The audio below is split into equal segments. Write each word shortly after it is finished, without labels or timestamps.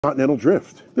Continental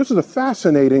drift. This is a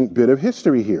fascinating bit of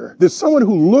history here. There's someone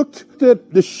who looked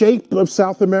at the shape of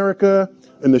South America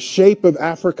and the shape of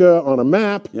Africa on a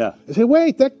map. Yeah. And said,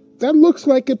 wait, that looks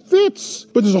like it fits,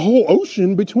 but there's a whole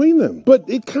ocean between them. But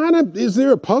it kind of, is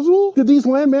there a puzzle? Did these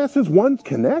land masses once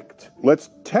connect?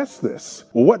 Let's test this.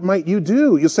 Well, what might you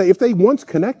do? You say, if they once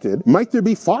connected, might there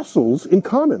be fossils in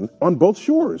common on both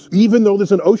shores, even though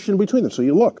there's an ocean between them? So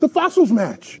you look, the fossils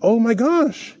match. Oh my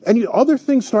gosh. And other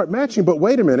things start matching, but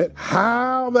wait a minute.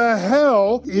 How the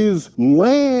hell is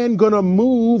land gonna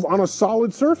move on a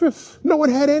solid surface? No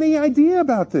one had any idea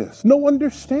about this. No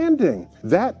understanding.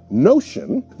 That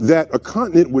notion that a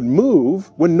continent would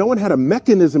move when no one had a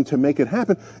mechanism to make it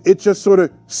happen, it just sort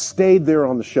of stayed there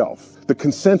on the shelf. The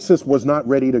consensus was not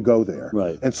ready to go there.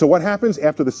 Right. And so what happens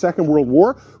after the Second World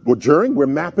War? Well, we're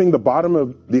mapping the bottom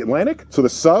of the Atlantic, so the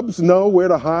subs know where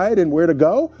to hide and where to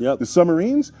go, the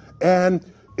submarines. And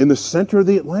in the center of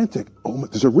the Atlantic,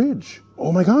 there's a ridge.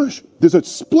 Oh my gosh, there's a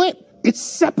split. It's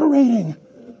separating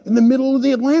in the middle of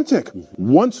the Atlantic.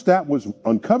 Once that was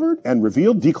uncovered and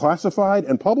revealed, declassified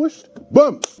and published,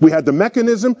 boom, we had the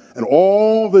mechanism and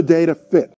all the data fit.